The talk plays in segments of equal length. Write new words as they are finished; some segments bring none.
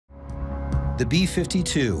The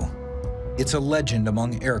B-52, it's a legend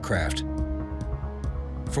among aircraft.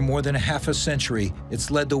 For more than half a century,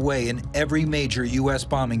 it's led the way in every major U.S.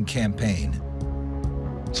 bombing campaign.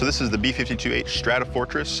 So this is the B-52H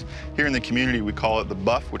Stratofortress. Here in the community, we call it the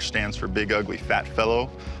BUF, which stands for Big Ugly Fat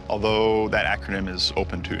Fellow, although that acronym is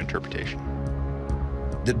open to interpretation.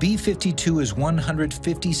 The B-52 is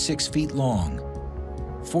 156 feet long,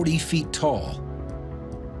 40 feet tall.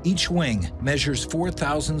 Each wing measures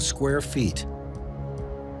 4,000 square feet.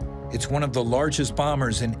 It's one of the largest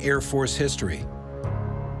bombers in Air Force history,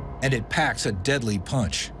 and it packs a deadly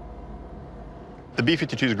punch. The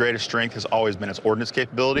B-52's greatest strength has always been its ordnance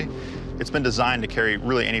capability. It's been designed to carry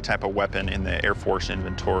really any type of weapon in the Air Force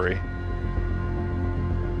inventory.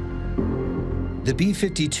 The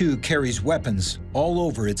B-52 carries weapons all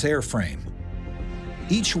over its airframe.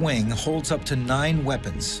 Each wing holds up to 9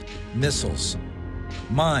 weapons, missiles,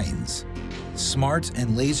 mines, smart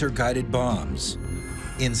and laser-guided bombs.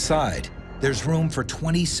 Inside, there's room for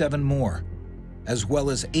 27 more, as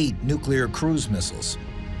well as 8 nuclear cruise missiles.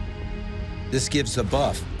 This gives the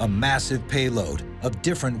BUF a massive payload of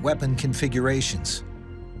different weapon configurations.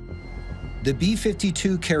 The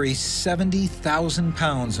B-52 carries 70,000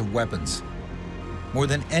 pounds of weapons, more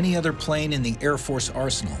than any other plane in the Air Force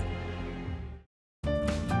arsenal.